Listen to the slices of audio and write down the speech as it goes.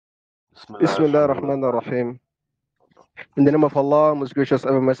Bismillah, Bismillah alhamdulillah. ar-Rahman ar-Rahim. In the name of Allah, most gracious,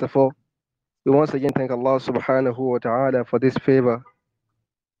 ever merciful, we once again thank Allah subhanahu wa ta'ala for this favor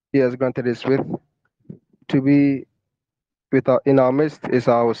He has granted us with. To be in our midst is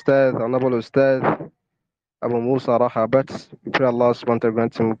our Ustadh, our noble Ustadh, Abu Musa Raha Batts. We pray Allah subhanahu wa ta'ala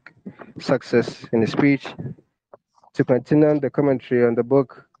grant him success in his speech. To continue the commentary on the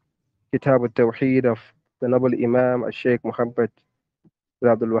book Kitaab At-Tawheed of the noble Imam Shaykh Muhammad bin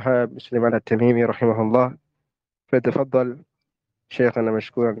Abdul Wahaab, Sulaiman At-Tamimi, رحمه الله. فليتفضل شيخنا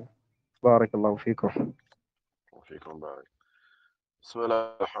مشكورا. بارك الله فيكم. Wafikum barak.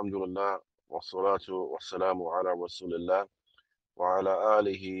 Bismillah, alhamdulillah. Wassalatu wassalamu ala rasulillah wa ala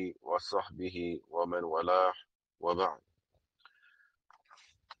alihi wa sahbihi wa man walah wa ba'd.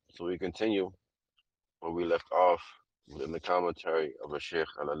 So we continue where we left off in the commentary of the Shaykh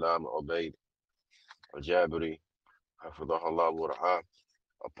Ubaid Al Jabirī, حفظه الله ورعاه,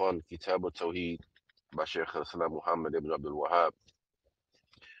 upon Kitaab At-Tawhīd by Shaykh Islam Muhammad ibn Abdul Wahaab.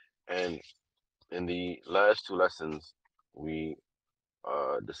 And in the last two lessons, we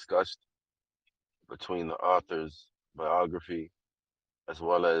discussed between the author's biography as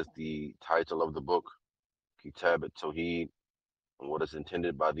well as the title of the book, Kitaab At-Tawheed, and what is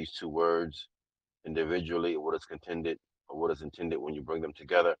intended by these two words individually, what is intended when you bring them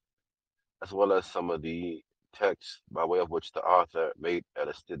together, as well as some of the texts by way of which the author made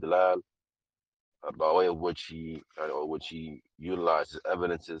al-istidlal, by way of which he utilized as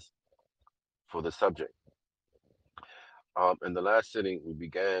evidences for the subject. In the last sitting, we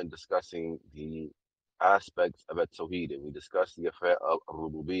began discussing the aspects of At-Tawheed, and we discussed the affair of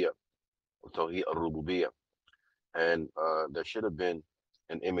Ar-Rububiyyah, Tawheed Ar-Rububiyyah. And there should have been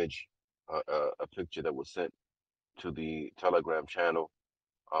an image, a picture that was sent to the Telegram channel,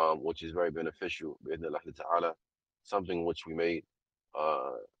 which is very beneficial, bi'idhnillahi ta'ala, something which we made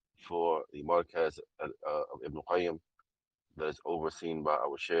uh, for the Markaz of Ibn Qayyim that is overseen by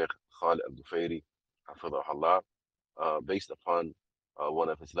our Shaykh Khalid al-Dufayri, حفظه الله, based upon one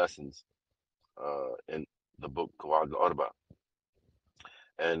of his lessons in the book Qawaid al-Arba.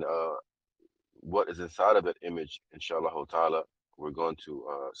 And what is inside of that image, inshallah ta'ala, we're going to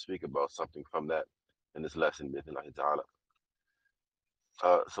speak about something from that in this lesson, bi'idhnillahi ta'ala.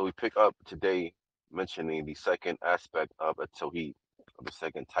 So we pick up today mentioning the second aspect of At-Tawheed, the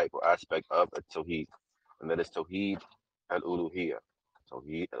second type or aspect of At-Tawheed, and that is Tawheed al-Uluhiyya.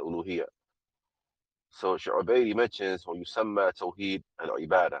 Tawheed al-Uluhiyya. So Shaykh Ubaid mentions when you summa Tawheed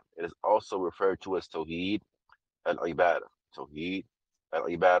al-Ibadah, it is also referred to as Tawheed al-Ibadah. Tawheed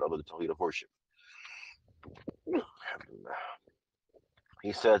al-Ibadah, or the Tawheed of worship.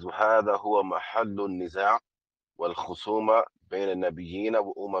 He says, وهذا هو محل النزاع والخصومة بين النبيين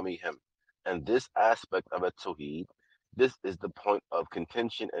وأممهم. And this aspect of At-Tawheed, this is the point of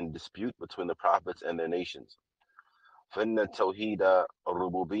contention and dispute between the prophets and their nations. فإن التوحيد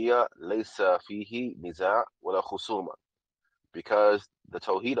الربوبية ليس فيه نزاع ولا خصومة. Because the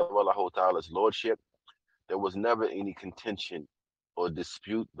Tawheed of Allah Ta'ala's Lordship, there was never any contention or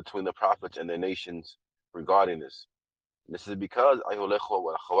dispute between the prophets and their nations regarding this. This is because, أيها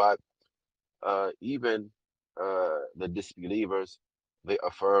الإخوة والأخوات, even the disbelievers, they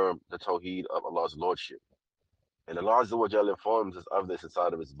affirm the Tawheed of Allah's Lordship. And Allah Azza wa Jal informs us of this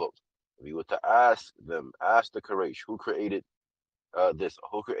inside of His book. If you were to ask them, ask the Quraysh, who created this,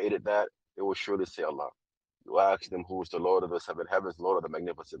 who created that, they will surely say Allah. You ask them who is the Lord of the seven heavens, Lord of the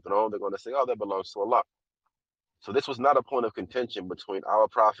magnificent throne, they're going to say, oh, that belongs to Allah. So this was not a point of contention between our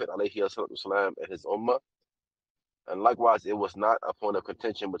Prophet ﷺ and his Ummah. And likewise, it was not a point of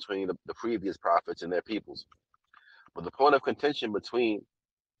contention between the previous prophets and their peoples. But the point of contention between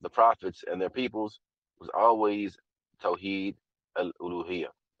the prophets and their peoples was always Tawheed al-Uluhiyya,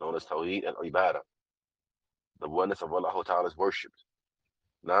 known as Tawheed al-Ibadah, the oneness of Allah Ta'ala's worshipped.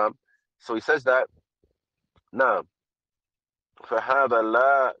 Now, so he says that, now, فهذا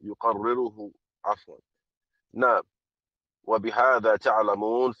لا يقرره عفوا. نعم وبهذا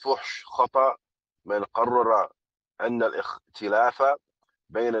تعلمون فحش خطأ من قرر أن الاختلاف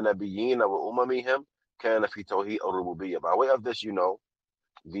بين نبيين وأممهم كان في توحيد الربوبية. By way of this, you know,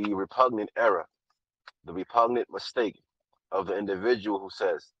 the repugnant error, the repugnant mistake of the individual who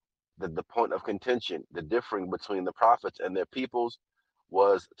says that the point of contention, the differing between the prophets and their peoples,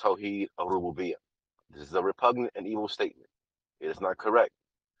 was Tawheed al-Rububiyyah. This is a repugnant and evil statement. It is not correct.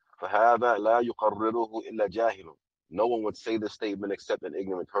 فهذا لا يقرره إلا جاهل. No one would say this statement except an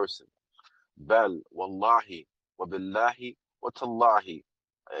ignorant person. بل والله وبالله وتالله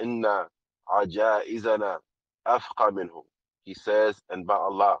إن عجائزنا أفقى منه. He says, and by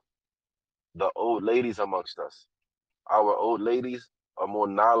Allah, the old ladies amongst us, our old ladies, are more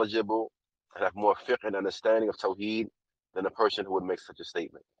knowledgeable and have more fiqh and understanding of Tawheed than a person who would make such a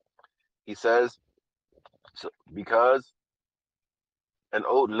statement. He says, because an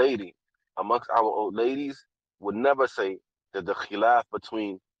old lady amongst our old ladies would never say that the khilaf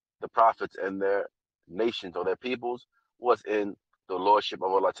between the prophets and their nations or their peoples was in the lordship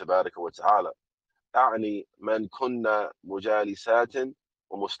of Allah Tabaraka wa Ta'ala. أعني من كنا مجالسات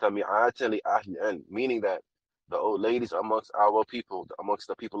ومستمعات لأهل العلم, meaning that the old ladies amongst our people, amongst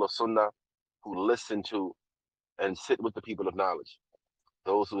the people of Sunnah, who listen to and sit with the people of knowledge.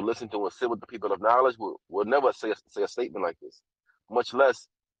 Those who listen to and sit with the people of knowledge will never say a statement like this, much less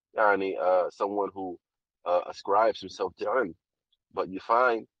someone who ascribes himself to ilm. But you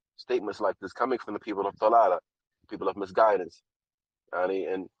find statements like this coming from the people of dalala, people of misguidance,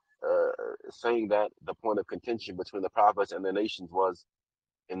 and saying that the point of contention between the prophets and the nations was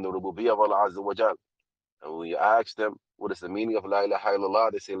in the rububiyyah of Allah Azza wa Jal. And when you ask them what is the meaning of La ilaha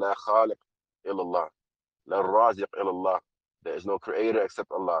illallah, they say La khaliq illallah, La raziq illallah. There is no creator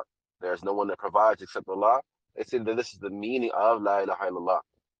except Allah. There is no one that provides except Allah. They say that this is the meaning of La ilaha illallah,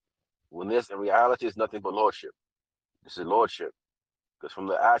 when this in reality is nothing but lordship. This is lordship. Because from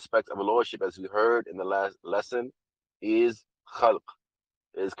the aspect of lordship, as we heard in the last lesson, is khalq,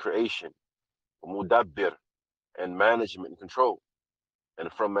 is creation, mudabbir, and management and control.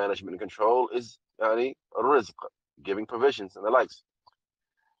 And from management and control is rizq, giving provisions and the likes.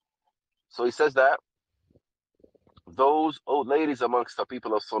 So he says that those old ladies amongst the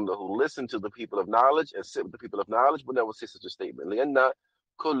people of Sunnah who listen to the people of knowledge and sit with the people of knowledge would never say such a statement. لأن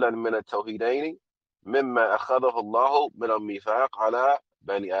كلا من التوحيدين مما أخذه الله من الميثاق على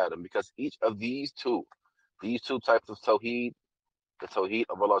بني آدم, because each of these two types of tawheed, the tawheed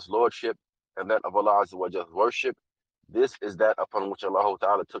of Allah's lordship and that of Allah Azza wa Jalla's worship, this is that upon which Allah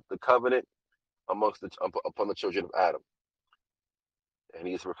Ta'ala took the covenant upon the children of Adam. And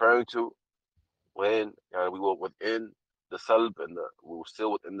he is referring to when we were within the salb and we were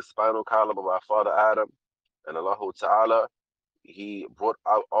still within the spinal column of our father Adam, and Allah Ta'ala, he brought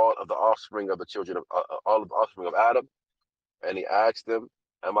out all of the offspring of the children of all of the offspring of Adam, and he asked them,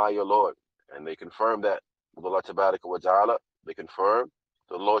 "Am I your Lord?" And they confirmed that with Allah Tabaraka wa Ta'ala. They confirmed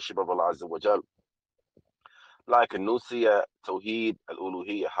the lordship of Allah Azza wa Jal. Like Nusiya Tawheed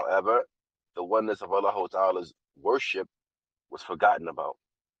Al-Uluhiyyah, however, the oneness of Allah Ta'ala's worship was forgotten about.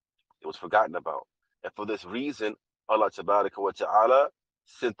 It was forgotten about. And for this reason, Allah Tabaraka wa Ta'ala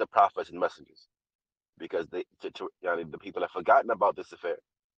sent the prophets and messengers. Because the people have forgotten about this affair.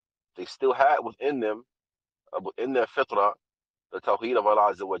 They still had within them, within their fitrah, the Tawheed of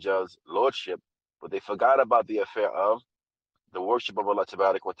Allah Azza wa Jal's lordship, but they forgot about the affair of the worship of Allah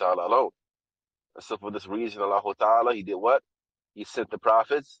Tabaraka wa Ta'ala alone. And so for this reason, Allah Ta'ala, he did what? He sent the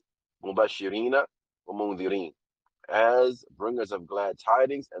prophets, Mubashirina wa Mundhirin, as bringers of glad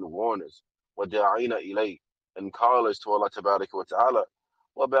tidings and warners, وَدَاعِينَ إِلَيْهِ, and callers to Allah Tabaraka wa Ta'ala,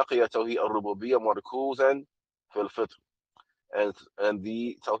 وَبَقِيَ تَوْهِيدَ الرُّبُوبِيَّةِ مَرْكُوزًا فِي الْفِطْرِ, and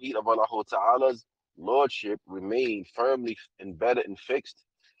the Tawheed of Allah Ta'ala's lordship remained firmly embedded and fixed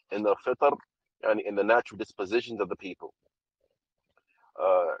in the fitr, and in the natural dispositions of the people.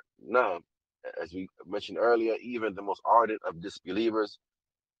 Now, as we mentioned earlier, even the most ardent of disbelievers,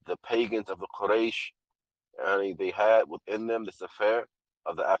 the pagans of the Quraysh, and they had within them this affair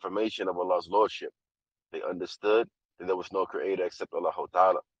of the affirmation of Allah's lordship. They understood that there was no creator except Allah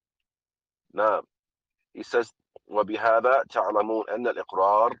Ta'ala. Now, he says, وَبِهَذَا تَعْلَمُونَ أَنَّ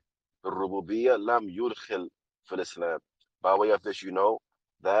الْإِقْرَارِ بِالرُّبُوبِيَّةِ لَمْ يُدْخِلْ فِي الْإِسْلَامِ. By way of this, you know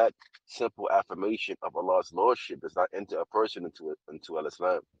that simple affirmation of Allah's lordship does not enter a person into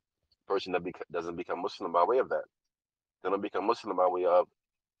Al-Islam. A person that doesn't become Muslim by way of that. They don't become Muslim by way of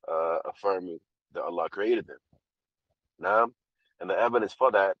affirming that Allah created them. Now, and the evidence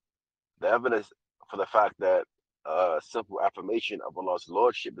for that, the evidence for the fact that simple affirmation of Allah's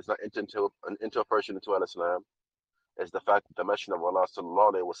lordship does not enter into a person into Al-Islam is the fact that the Messenger of Allah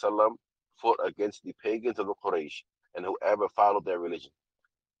Sallallahu Alaihi Wasallam fought against the pagans of the Quraysh and whoever followed their religion.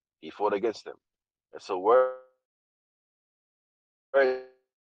 He fought against them. And so where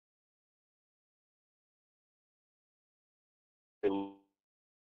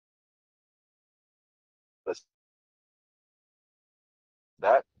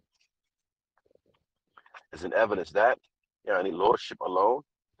that is an evidence that any lordship alone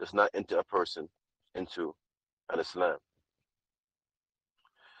does not enter a person into Al-Islam.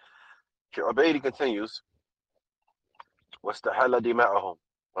 Shaykh Ubaid continues, وَاسْتَحَلَّ دِمَاءَهُمْ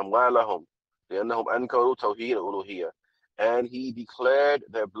وَأَمْوَالَهُمْ لِأَنَّهُمْ أَنْكَرُوا تَوْحِيدَ الْأُلُوهِيَّةِ, and he declared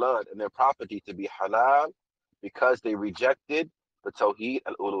their blood and their property to be halal because they rejected the Tawheed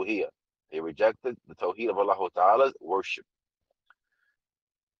al-Uluhiyyah. They rejected the Tawheed of Allah Ta'ala's worship.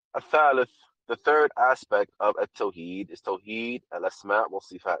 الثالث, the third aspect of At-Tawhīd is Tawhīd al-Asma'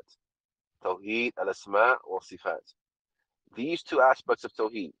 wal-Sifat. Tawhīd al-Asma' wal-Sifat. These two aspects of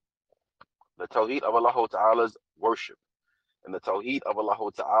Tawhīd, the Tawhīd of Allah Ta'ala's worship and the Tawhīd of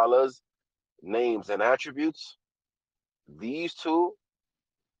Allah Ta'ala's names and attributes, these two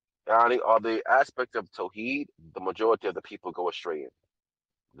are the aspect of Tawhīd the majority of the people go astray in.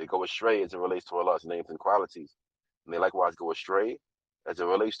 They go astray as it relates to Allah's names and qualities. And they likewise go astray as it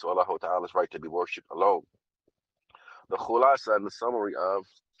relates to Allah Ta'ala's right to be worshipped alone. The khulasa and the summary of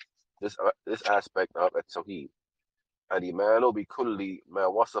this aspect of At-Tawhīd. الإيمان بكل ما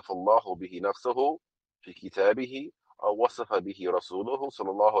وصف الله به نفسه في كتابه أو وصف به رسوله صلى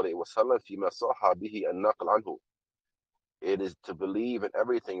الله عليه وسلم فيما صح به النقل عنه. It is to believe in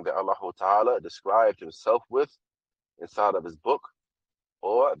everything that Allah Ta'ala described himself with inside of his book,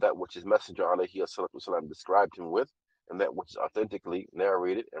 or that which his messenger alayhi salatu wasalam described him with, and that which is authentically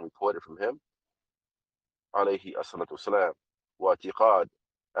narrated and reported from him alayhi salatu wasalam. واعتقاد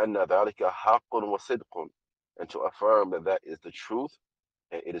أن ذلك حق وصدق, and to affirm that that is the truth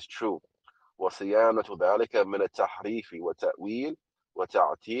and it is true. وصيانة ذلك من التحريف والتأويل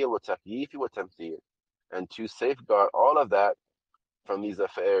وتعطيل وتكييف وتمثيل, and to safeguard all of that from these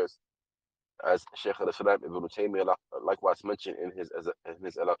affairs, as Shaykh al-Islam Ibn Taymiyyah likewise mentioned in his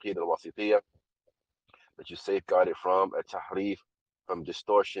Al-Aqeedah al-Wasitiyah, that you safeguard it from a tahrif, from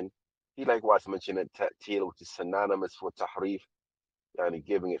distortion. He likewise mentioned a ta'til, which is synonymous for tahrif, yani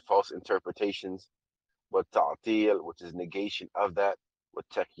giving it false interpretations. But ta'til, which is negation of that. With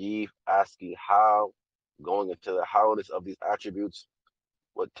takyif, asking how, going into the howness of these attributes.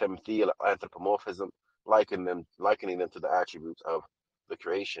 With tamthil, anthropomorphism, likening them to the attributes of the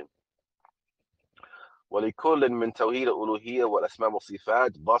creation. ولكل من توحيد الألوهية والأسماء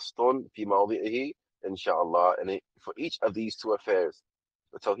والصفات بسط في موضعه إن شاء الله. And for each of these two affairs,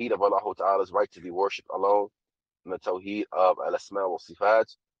 the Tawheed of Allah Ta'ala's right to be worshipped alone, and the Tawheed of Al-Asma'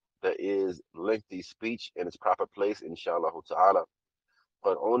 wal-Sifat, there is lengthy speech in its proper place, inshallah ta'ala.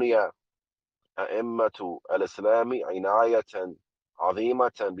 قد عني أئمة الإسلام عناية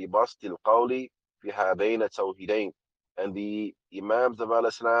عظيمة ببسط القول في هذين التوحيدين. And the Imams of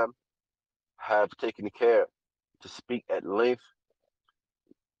Al-Islam have taken care to speak at length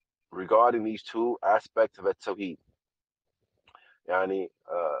regarding these two aspects of At-Tawheed. Yani,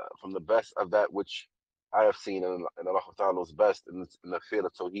 from the best of that which I have seen, and Allah Ta'ala's best in the field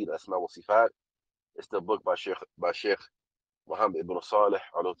of Tawheed, Asma wa Sifat, it's the book by Shaykh Muhammad ibn Salih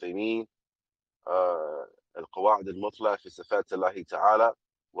al-Uthaymeen, القواعد المطلع في صفات الله تعالى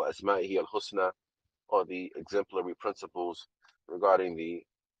وأسمائه الحسنى, or the exemplary principles regarding the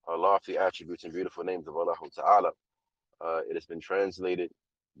lofty attributes and beautiful names of Allah Ta'ala. It has been translated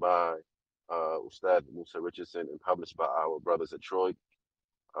by Ustadh Musa Richardson and published by our brothers at Troy.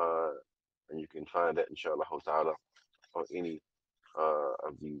 And you can find that, inshallah ta'ala, on any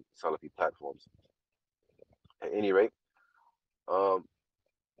of the Salafi platforms. At any rate,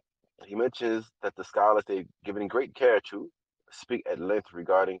 he mentions that the scholars, they've given great care to speak at length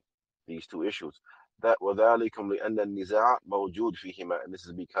regarding these two issues. That وَذَلِكُمْ لِأَنَّ النِّزَاعَ مَوْجُودٌ فِيهِمَا, and this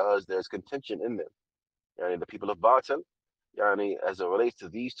is because there's contention in them. Yani the people of Batil, yani as it relates to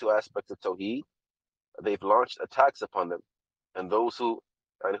these two aspects of Tawheed, they've launched attacks upon them, and those who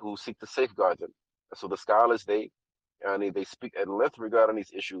seek to safeguard them. And so the scholars, they speak at length regarding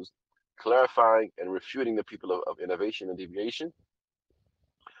these issues, clarifying and refuting the people of innovation and deviation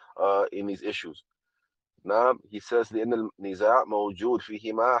in these issues. Now, he says, لأن النزاع موجود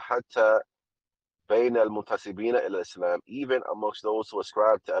فيهما حتى بين المنتسبين إلى الإسلام, even amongst those who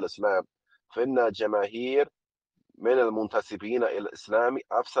ascribe to al-Islam. فإن جماهير من المنتسبين إلى الإسلام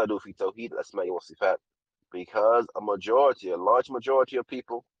أفسدوا في توحيد الأسماء والصفات, because a large majority of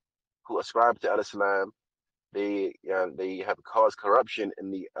people who ascribe to al-Islam, they have caused corruption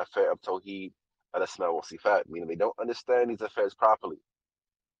in the affair of Tawheed al-Asma wa Sifat, meaning they don't understand these affairs properly.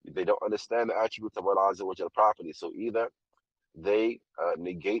 They don't understand the attributes of Allah Azza wa Jal properly. So either they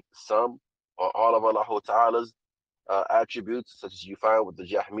negate some or all of Allah Ta'ala's attributes, such as you find with the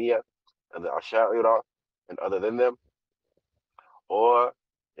Jahmiyyah and the Asha'ira and other than them, or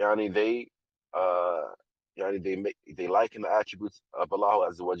they liken the attributes of Allah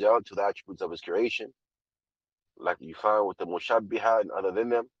Azza wa Jal to the attributes of His creation, like you find with the Mushabbiha and other than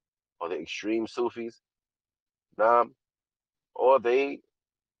them, or the extreme Sufis. Or they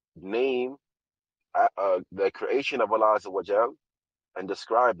name the creation of Allah Azza wa Jal and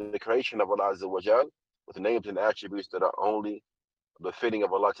describe the creation of Allah Azza wa Jal with names and attributes that are only befitting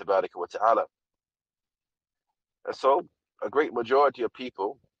of Allah Tabaraka wa Ta'ala. And so a great majority of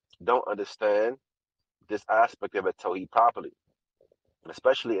people don't understand this aspect of At-Tawheed properly.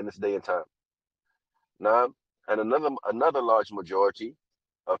 especially in this day and time. Now, and another large majority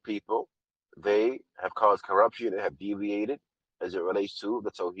of people, they have caused corruption and have deviated as it relates to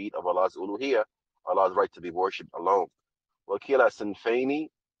the Tawheed of Allah's uluhiyah, Allah's right to be worshipped alone. وَكِلَا صِنْفَيْنِ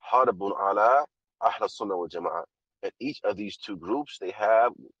حَرْبٌ عَلَىٰ أَهْلِ السُّنَّةِ وَالْجَمَاعَةِ. And each of these two groups, they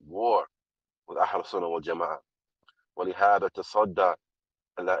have war with Ahl Sunnah wal Jama'ah. وَلِهَذَا تَصَدَّى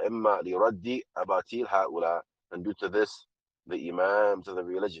الْأَئِمَّةُ لِرَدِّ أَبَاطِيلِ هَؤُلَاءِ. And due to this, the Imams of the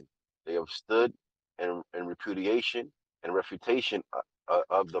religion, they have stood in repudiation and refutation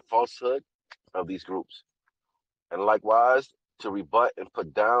of the falsehood of these groups. And likewise, to rebut and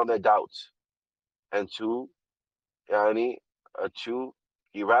put down their doubts and yani, to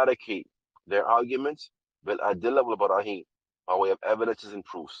eradicate their arguments bil-adillah wal-baraheen, by way of evidences and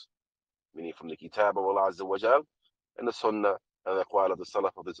proofs, meaning from the Kitab of Allah Azza wa Jal and the Sunnah and the Aqwal of the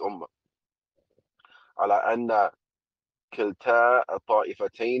Salaf of this Ummah. على أن كلتا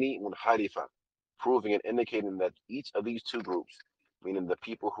الطائفتين منحرفة, proving and indicating that each of these two groups, meaning the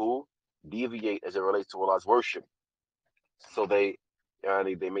people who deviate as it relates to Allah's worship, so they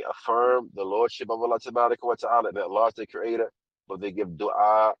may affirm the lordship of Allah Tabaraka wa Ta'ala, that Allah is the creator, but they give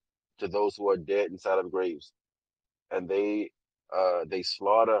dua to those who are dead inside of graves, and they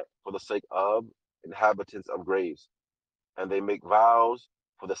slaughter for the sake of inhabitants of graves, and they make vows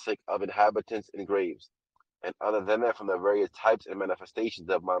for the sake of inhabitants in graves. And other than that, from the various types and manifestations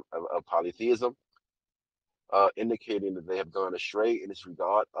of polytheism, indicating that they have gone astray in this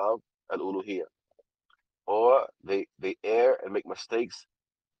regard of al-uluhiyah, or they err and make mistakes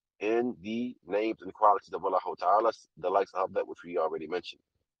in the names and qualities of Allah Ta'ala, the likes of that which we already mentioned.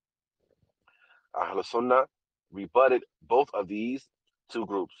 Ahl Sunnah rebutted both of these two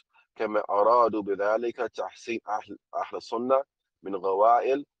groups. كما أرادوا بذلك تحسين أهل السنة من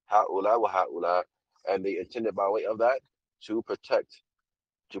غوائل هؤلاء وهؤلاء. And they intended by way of that to protect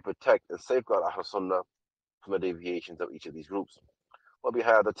and safeguard Ahl Sunnah from the deviations of each of these groups.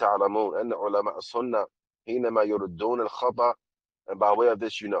 وبهذا تعلمون أن علماء السنة حينما يردون الخطأ. And by way of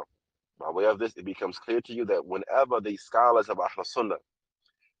this, by way of this, it becomes clear to you that whenever the scholars of Ahl Sunnah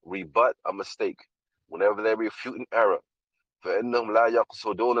rebut a mistake, whenever they refute an error, فإنهم لا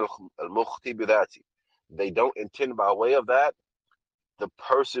يقصدون المخطئ بذاته. They don't intend by way of that the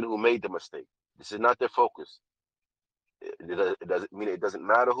person who made the mistake. This is not their focus. It doesn't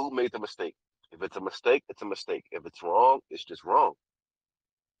matter who made the mistake. If it's a mistake, it's a mistake. If it's wrong, it's just wrong.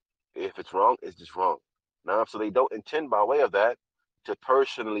 If it's wrong, it's just wrong. Now, so they don't intend by way of that to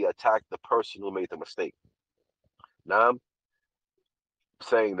personally attack the person who made the mistake. Now, I'm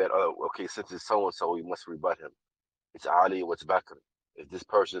saying that, okay, since it's so-and-so, we must rebut him. It's Ali, what's Bakr. It's this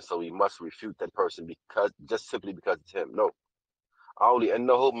person, so we must refute that person just simply because it's him. No. Ali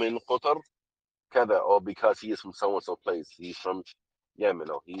أنه من قطر كذا, or because he is from so-and-so place. He's from Yemen,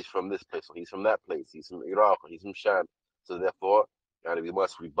 or he's from this place, or he's from that place. He's from Iraq, or he's from Sham. So therefore, we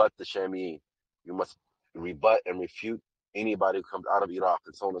must rebut the Shamiyin. We must rebut and refute anybody who comes out of Iraq,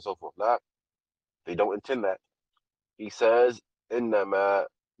 and so on and so forth. Nah, they don't intend that. He says, إنما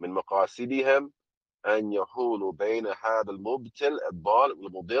من مقاصدهم أن يحولوا بين هذا المبتل الضال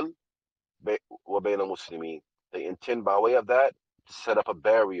والمضل وبين المسلمين. They intend by way of that to set up a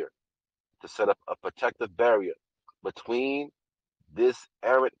barrier, to set up a protective barrier between this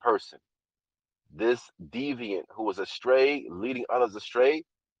errant person, this deviant who was astray, leading others astray.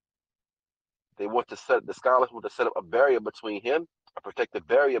 The scholars want to set up a barrier between him, a protective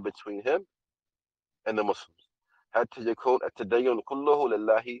barrier between him and the Muslims. حتى يكون التدين كله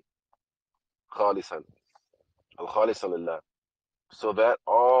لله خالصا الخالصا لله, so that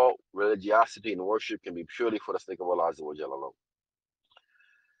all religiosity and worship can be purely for the sake of Allah Azza wa Jalla alone.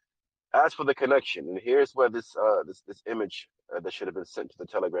 As for the connection, and here's where this image that should have been sent to the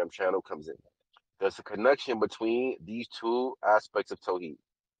Telegram channel comes in. There's a connection between these two aspects of Tawheed,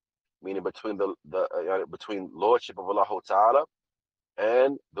 meaning between between lordship of Allah Ta'ala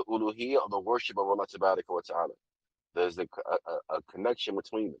and the uluhiyah, of the worship of Allah Ta'ala. There's a connection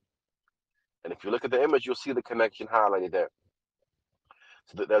between them. And if you look at the image, you'll see the connection highlighted there.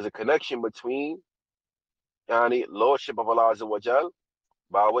 So that there's a connection between lordship of Allah Azza wa Jal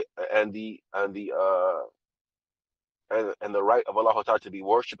and the right of Allah Ta'ala to be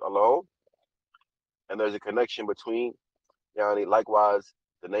worshipped alone. And there's a connection between likewise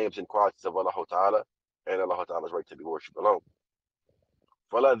the names and qualities of Allah Ta'ala and Allah Ta'ala's right to be worshipped alone.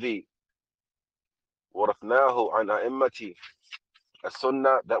 فَالَذِي وَرَثْنَاهُ عَنْ أَئِمَّةِ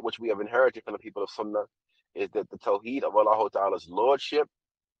السُّنَّةِ, that which we have inherited from the people of Sunnah, is that the Tawheed of Allah Ta'ala's lordship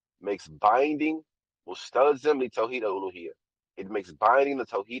makes binding mustalzim li Tawheed al-Uluhiyah. It makes binding the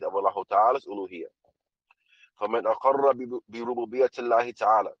Tawheed of Allah Ta'ala's uluhiyah. فَمَنْ أَقَرَّ بِرُبُوبِيَّةِ اللَّهِ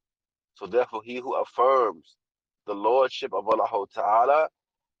تَعَالَى. So therefore, he who affirms the lordship of Allah Ta'ala,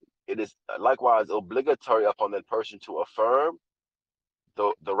 it is likewise obligatory upon that person to affirm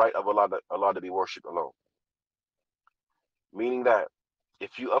the right of Allah to be worshipped alone. Meaning that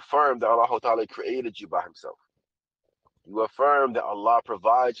if you affirm that Allah Ta'ala created you by himself, you affirm that Allah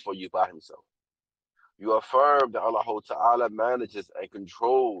provides for you by himself, you affirm that Allah Ta'ala manages and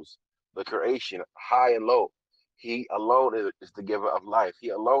controls the creation high and low, he alone is the giver of life, he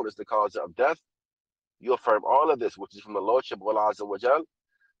alone is the causer of death, you affirm all of this, which is from the lordship of Allah Azza wa Jal,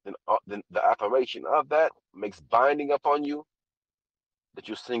 then the affirmation of that makes binding upon you that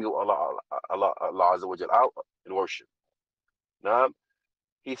you single Allah Azza wa Jal out in worship. Now,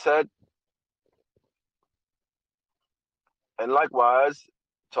 he said, and likewise,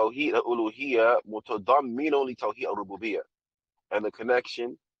 Tawheed al-Uluhiyya mutadamminun li Tawheed al-Rububiyyah. And the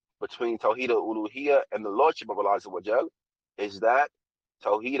connection between Tawheed al-Uluhiyya and the Lordship of Allah Azza wa Jal is that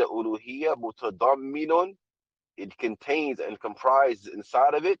Tawheed al-Uluhiyya mutadamminun, it contains and comprises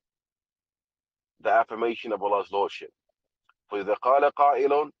inside of it the affirmation of Allah's Lordship. فَإِذَا قَالَ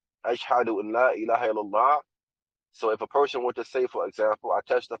قَائِلٌ أَشْهَدُ أَن لَا إِلَهَ إِلَّا اللَّهِ. So if a person were to say, for example, I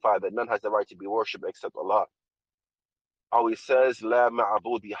testify that none has the right to be worshipped except Allah. Or he says, لَا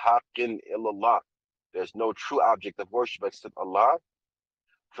مَعْبُودِ حَقٍّ إِلَّا اللَّهِ. There's no true object of worship except Allah.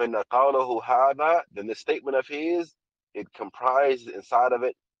 فَإِنَّ قَوْلَهُ هَذَا. Then the statement of his, it comprises inside of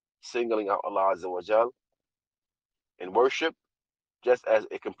it singling out Allah Azza wa Jal in worship, just as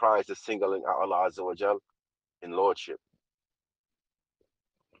it comprises singling out Allah Azza wa Jal in lordship.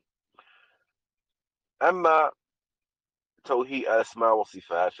 أما توحيد الأسماء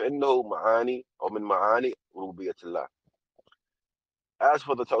والصفات فإنه معاني أو من معاني ربوبية الله. As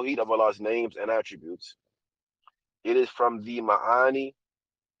for the Tawheed of Allah's names and attributes, it is from the ma'ani,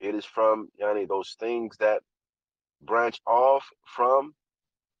 it is from those things that branch off from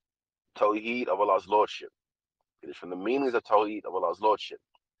Tawheed of Allah's Lordship. It is from the meanings of Tawheed of Allah's Lordship.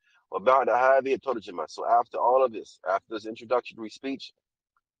 وَبَعْدَ هَذِهِ التَّرْجُمَةِ. So after all of this, after this introductory speech,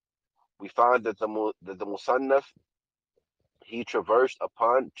 we find that the Musannaf, he traversed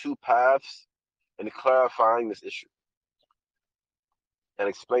upon two paths in clarifying this issue and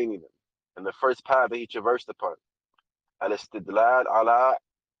explaining them. And the first path that he traversed upon, al-istidlal ala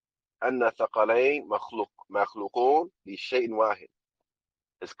anna thaqalayn makhluqun li shay'in wahid,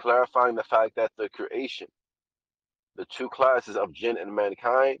 is clarifying the fact that the creation, the two classes of jinn and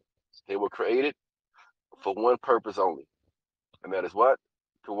mankind, they were created for one purpose only, and that is what?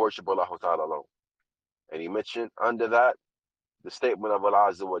 To worship Allah Ta'ala alone. And he mentioned under that the statement of Allah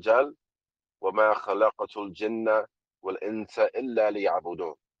Azza wa Jal, وَمَا خَلَقَتُ الْجِنَّ وَالْإِنسَ إِلَّا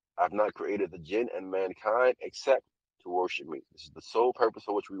لِيَعْبُدُونَ. I have not created the jinn and mankind except to worship me. This is the sole purpose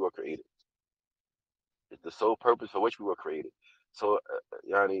for which we were created. It's the sole purpose for which we were created. So,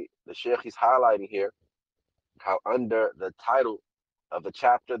 the Shaykh is highlighting here how under the title of the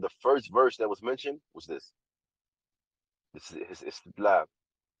chapter, the first verse that was mentioned was this. This is his istidlal.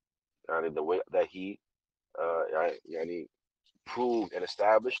 The way that he proved and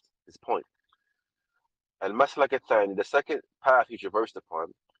established his point. Al-Maslak al-Thani, the second path he traversed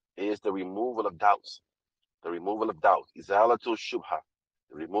upon, is the removal of doubts. The removal of doubts. Izalatul shubha.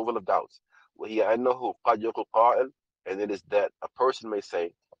 The removal of doubts. وَهِيَ أَنَّهُ قَدْ يَقُلْ قَائِلٌ. And it is that a person may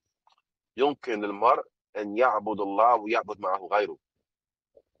say, يُمْكِنُ الْمَرْءِ أَنْ يَعْبُدَ اللَّهَ وَيَعْبُدْ مَعَهُ غَيْرُهُ.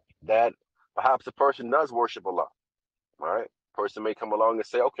 That perhaps a person does worship Allah. All right? A person may come along and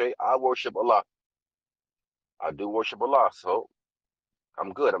say, okay, I worship Allah. I do worship Allah, so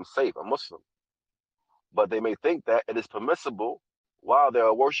I'm good, I'm safe, I'm Muslim. But they may think that it is permissible while they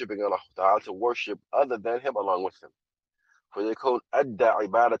are worshiping Allah Ta'ala to worship other than Him along with Him. For they call adda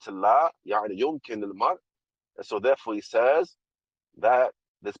ibadatullah, يعني يمكن المرء. And so therefore he says that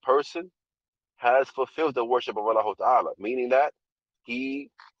this person has fulfilled the worship of Allah Ta'ala, meaning that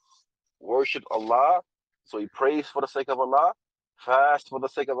he worshipped Allah, so he prays for the sake of Allah, fasts for the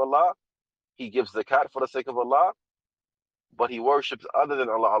sake of Allah, he gives zakat for the sake of Allah, but he worships other than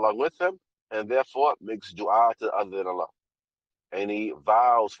Allah along with him, and therefore makes dua to other than Allah. And he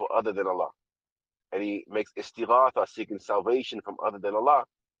vows for other than Allah. And he makes istighatha, seeking salvation from other than Allah,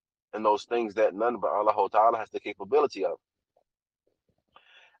 and those things that none but Allah Ta'ala has the capability of.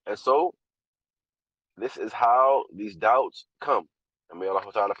 And so, this is how these doubts come. And may Allah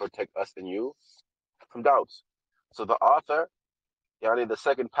Ta'ala protect us and you from doubts. So the author, the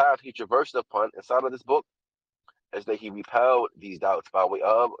second path he traversed upon inside of this book, is that he repelled these doubts by way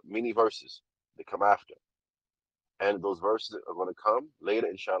of many verses that come after. And those verses are going to come later,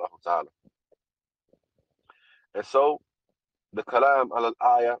 inshallah ta'ala. And so, the kalam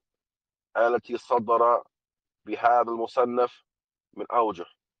al-ayah التي صدر بهذا المصنف من أوجه.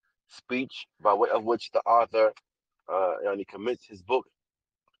 Speech by way of which the author commits his book.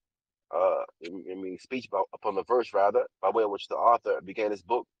 Speech upon the verse rather, by way of which the author began his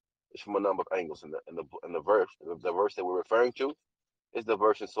book, is from a number of angles. In the verse that we're referring to is the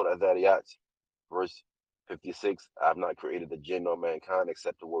verse in Surah Al-Dhariyat, verse 56. I have not created the jinn or mankind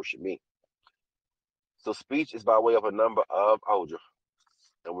except to worship me. So speech is by way of a number of awjuh,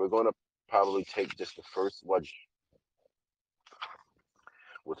 and we're going to probably take just the first wajh.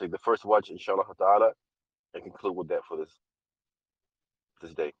 We'll take the first wajh, inshallah ta'ala, and conclude with that for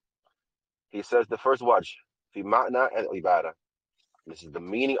this day. He says the first wajh, fi ma'na al-ibadah. This is the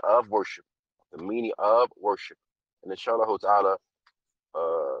meaning of worship. The meaning of worship. And inshallah ta'ala,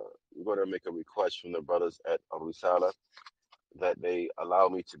 we're going to make a request from the brothers at Ar-Risaalah that they allow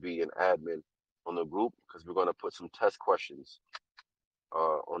me to be an admin on the group, because we're going to put some test questions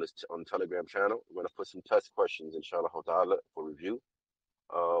on the Telegram channel. We're going to put some test questions, inshallah ta'ala, for review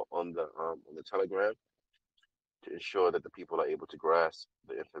on the Telegram, to ensure that the people are able to grasp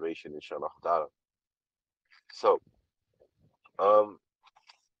the information, inshallah ta'ala. So,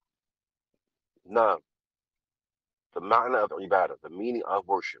 now, the ma'na of ibadah, the meaning of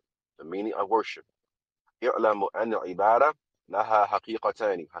worship. The meaning of worship. اعلموا أن العبادة لها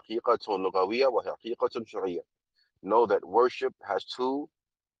حقيقتان، حقيقة لغوية وحقيقة شرعية. Know that worship has two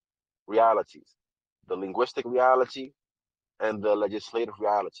realities, the linguistic reality and the legislative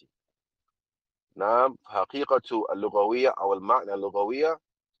reality. نعم، حقيقة اللغوية أو المعنى اللغوية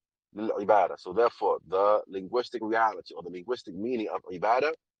للعبادة. So therefore, the linguistic reality or the linguistic meaning of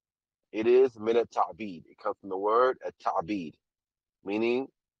ibadah, it is min at-ta'bid. It comes from the word at-ta'bid, meaning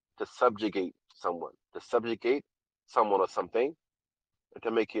to subjugate someone, or something, and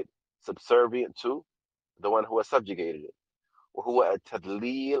to make it subservient to the one who has subjugated it. وهو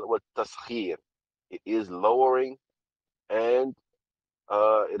التدليل والتسخير. It is lowering and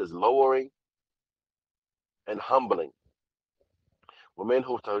humbling.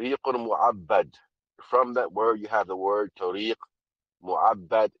 ومنه طريق معبد. From that word you have the word طريق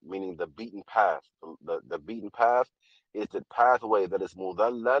mu'abbad, meaning the beaten path. The beaten path is the pathway that is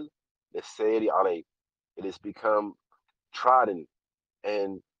mudallal للسير عليه. It has become trodden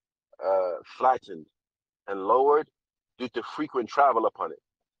and flattened and lowered due to frequent travel upon it.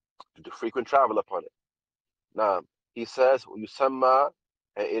 Now, he says, يسمى,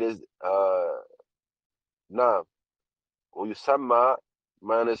 and it is now, ويسمى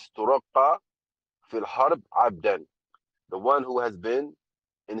من استرق في الحرب عبدا. The one who has been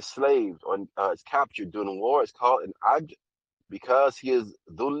enslaved or is captured during war is called an abd, because he is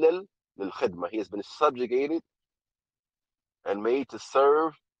dhullil lil khidmah. He has been subjugated and made to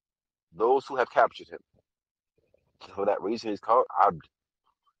serve those who have captured him. For that reason, he's called abd.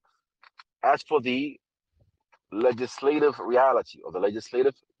 As for the legislative reality or the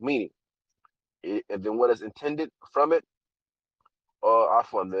legislative meaning, and then what is intended from it, or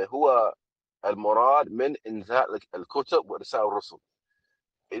عفوا, هو المراد من إنزال الكتب ورسائل الرسل.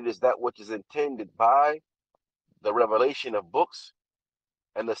 It is that which is intended by the revelation of books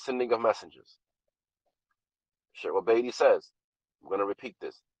and the sending of messengers. Shaykh Ubaid says, I'm going to repeat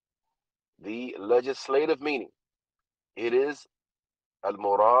this. The legislative meaning, it is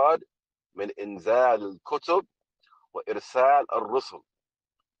al-murad min inzal al-kutub wa irsal al-rusul.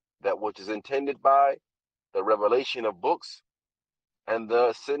 That which is intended by the revelation of books and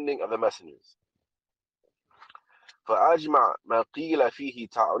the sending of the messengers. فأجمع ما قيل فيه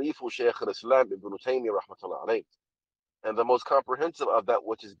تعريف شيخ الإسلام ابن تيمية رحمه الله عليه. And the most comprehensive of that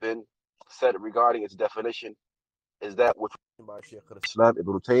which has been said regarding its definition is that which by Shaykh al-Islam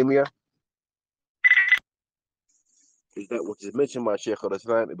ibn Taymiyyah, is that which is mentioned by Shaykh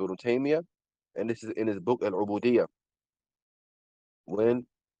al-Islam ibn Taymiyyah, and this is in his book Al-Ubudiyya, when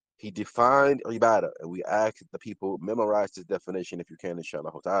he defined ibadah, and we asked the people memorize this definition if you can,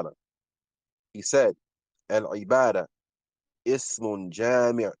 inshallah ta'ala. He said, al-ibadah ismun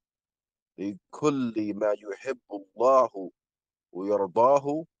jami' لكل ما يحب الله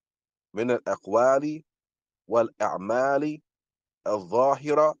ويرضاه من الأقوال والأعمال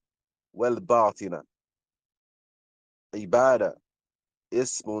الظاهرة والباطنة. عبادة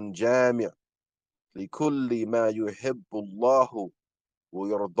اسم جامع لكل ما يحب الله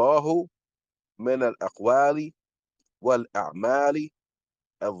ويرضاه من الأقوال والأعمال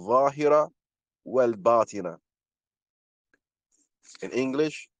الظاهرة والباطنة. In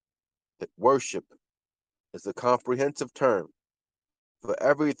English, worship is a comprehensive term for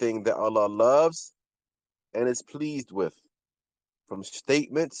everything that Allah loves and is pleased with, from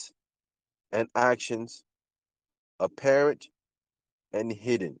statements and actions, apparent and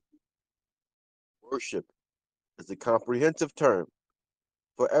hidden. Worship is a comprehensive term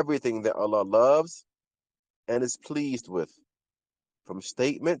for everything that Allah loves and is pleased with, from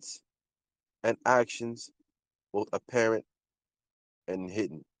statements and actions, both apparent and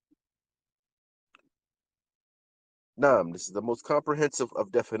hidden. Naam, this is the most comprehensive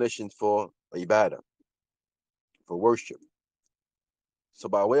of definitions for ibadah, for worship. So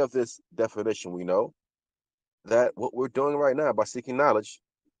by way of this definition, we know that what we're doing right now by seeking knowledge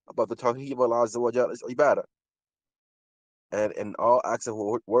about the Tawheed of Allah Azza wa Jalla is ibadah. And in all acts of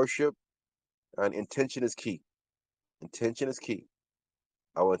worship, and intention is key. Intention is key.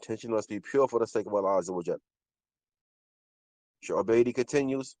 Our intention must be pure for the sake of Allah Azza wa Jalla. Shaykh Ubaid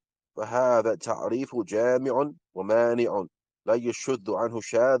continues, فهذا التعريف جامع ومانع لا يشد عنه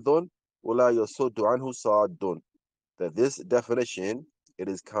شاذ ولا يصد عنه صاد. That this definition, it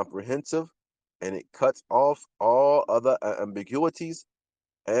is comprehensive and it cuts off all other ambiguities,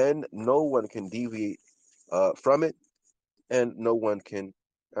 and no one can deviate from it, and no one can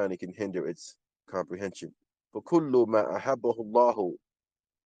hinder its comprehension. فكل ما أحبه الله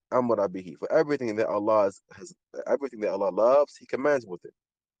أمر به. For everything that Allah everything that Allah loves, He commands with it.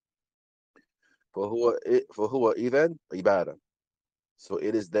 فهو إذن عبادة. So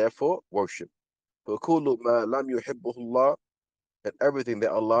it is therefore worship. فكل ما لم يحبه الله, and everything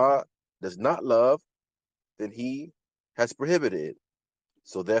that Allah does not love, then He has prohibited it.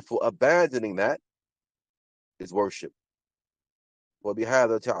 So therefore abandoning that is worship.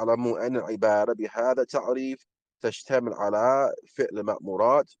 وبهذا تعلموا أن العبادة بهذا التعريف تشتمل على فعل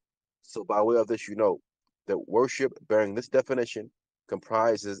المأمورات. So by way of this, you know that worship, bearing this definition,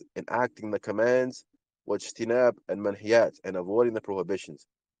 comprises enacting the commands, واجتناب المنهيات, and avoiding the prohibitions,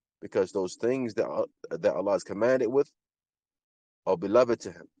 because those things that Allah is commanded with are beloved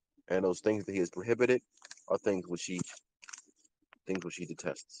to Him, and those things that He has prohibited are things which He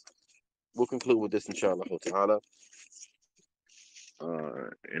detests. We'll conclude with this, inshallah ta'ala.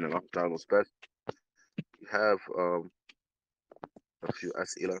 In Allah Ta'ala's best, we have a few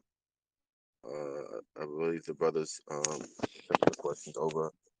as'ila. I believe the brothers sent the questions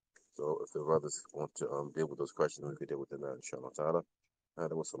over. So if the brothers want to deal with those questions, we could deal with them now, inshallah ta'ala.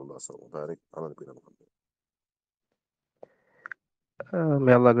 هذا وصلى الله وسلم وبارك على نبينا محمد.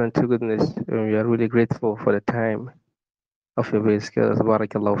 May Allah grant you goodness. We are really grateful for the time of your various skills.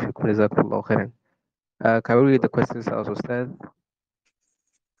 Barakallahu fikum, jazakumullahu khairan. Can we read the questions out, Ustadh?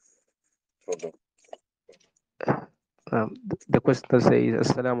 The question says,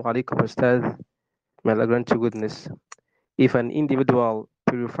 Assalamu alaikum, Ustadh. May Allah grant you goodness. If an individual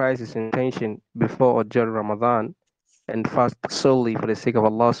purifies his intention before or during Ramadan and fasts solely for the sake of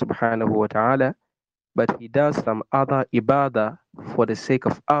Allah subhanahu wa ta'ala, but he does some other ibadah for the sake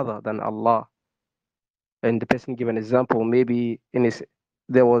of other than Allah, and the person give an example, maybe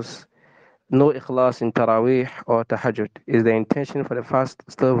there was no ikhlas in Taraweeh or Tahajjud, is the intention for the fast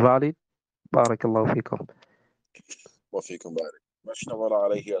still valid? Barakallahu fikum. وفيكم بارك. Mashnawala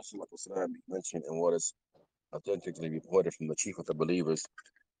alayhi as-salatu wasalam, mentioned in what is authentically reported from the chief of the believers,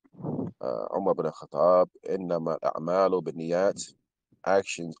 Umar bin Khattab, إنما الأعمال بالنيات.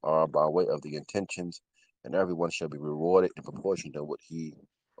 Actions are by way of the intentions, and everyone shall be rewarded in proportion to what he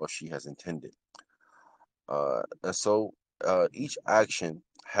or she has intended. And so each action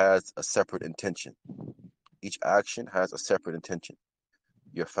has a separate intention. Each action has a separate intention.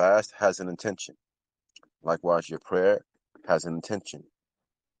 Your fast has an intention. Likewise, your prayer has an intention.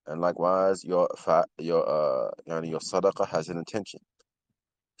 And likewise, your sadaqah has an intention.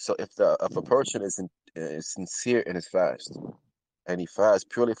 So if a person is sincere in his fast, and he fasts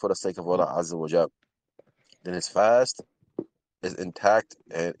purely for the sake of Allah Azza wa Jal, then his fast is intact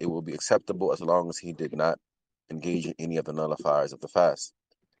and it will be acceptable as long as he did not engage in any of the nullifiers of the fast.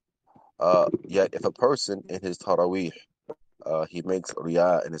 Yet if a person in his Taraweeh, he makes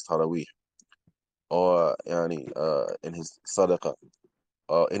riyah in his Taraweeh, or in his sadaqah,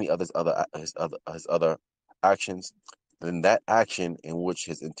 or any his other actions, then that action in which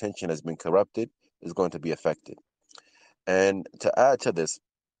his intention has been corrupted is going to be affected. And to add to this,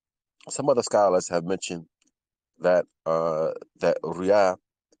 some other scholars have mentioned that that riyah,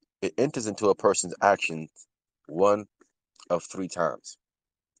 it enters into a person's actions one of three times.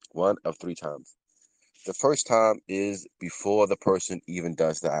 One of three times. The first time is before the person even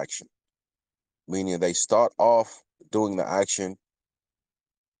does the action, meaning they start off doing the action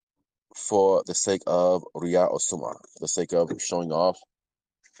for the sake of riyah or sum'ah, for the sake of showing off,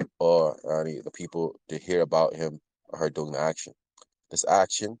 or the people to hear about him or her doing the action. This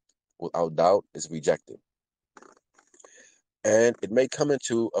action, without doubt, is rejected. And it may come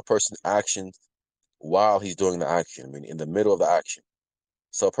into a person's action while he's doing the action, meaning in the middle of the action.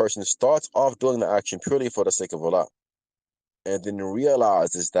 So a person starts off doing the action purely for the sake of Allah, and then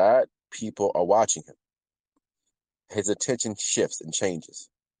realizes that people are watching him. His attention shifts and changes,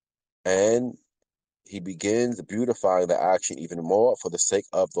 and he begins beautifying the action even more for the sake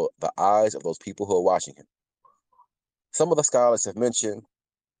of the eyes of those people who are watching him. Some of the scholars have mentioned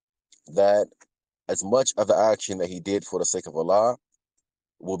that as much of the action that he did for the sake of Allah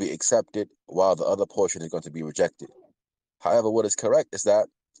will be accepted, while the other portion is going to be rejected. However, what is correct is that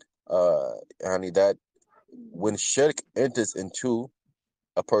that when shirk enters into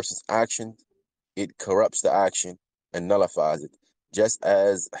a person's action, it corrupts the action and nullifies it. Just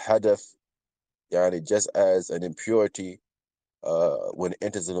as hadath, just as an impurity, when it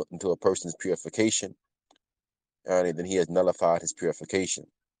enters into a person's purification, then he has nullified his purification.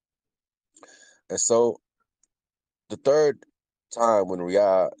 And so the third time when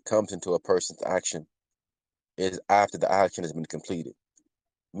riyā comes into a person's action is after the action has been completed.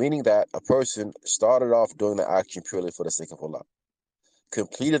 Meaning that a person started off doing the action purely for the sake of Allah,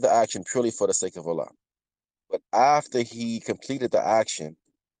 completed the action purely for the sake of Allah. But after he completed the action,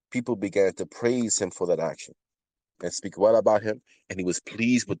 people began to praise him for that action and speak well about him, and he was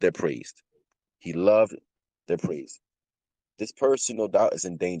pleased with their praise. He loved their praise. This person, no doubt, is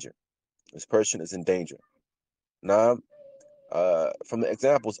in danger. This person is in danger. Now, from the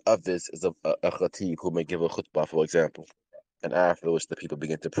examples of this is a khatib who may give a khutbah, for example, and afterwards the people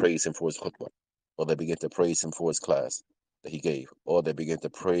begin to praise him for his khutbah, or they begin to praise him for his class that he gave, or they begin to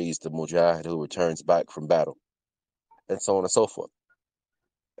praise the mujahid who returns back from battle, and so on and so forth.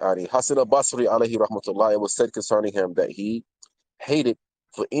 Hasan al-Basri alayhi rahmatullah, it was said concerning him that he hated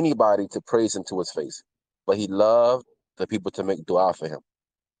for anybody to praise him to his face, but he loved the people to make dua for him.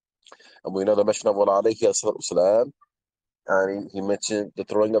 And we know the Messenger of Allah alayhi salam, and he mentioned the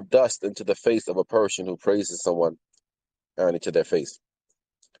throwing of dust into the face of a person who praises someone and into their face.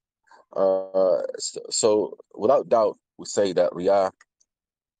 So without doubt, we say that riyā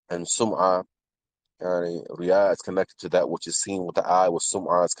and sum'ah, riyā is connected to that which is seen with the eye, while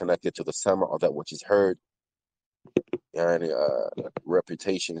sum'ah is connected to the sama, or that which is heard, and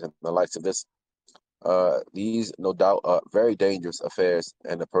reputations and the likes of this. These, no doubt, are very dangerous affairs,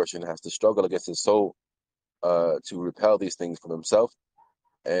 and the person has to struggle against his soul to repel these things from himself,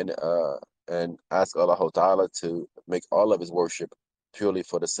 and ask Allah Ta'ala to make all of his worship purely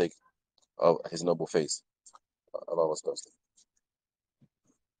for the sake of his noble face. Allah was best.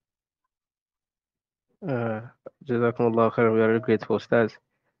 Jazakumullah khairan. We are very grateful, Ustaz.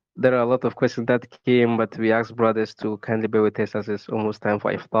 There are a lot of questions that came, but we ask brothers to kindly bear with us as it's almost time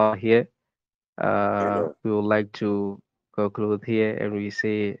for iftar here. We would like to conclude here, and we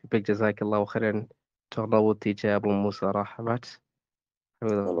say big jazakallah khairan to our teacher Abu Musa Raha Batts.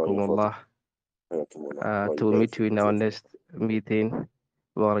 Hafidhakumullah. To meet you in our next meeting.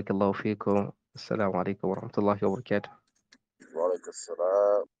 Barakallahu feekum. Assalamu alaikum wa rahmatullahi wa barakatuh. Wa alaikum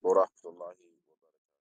assalam wa rahmatullahi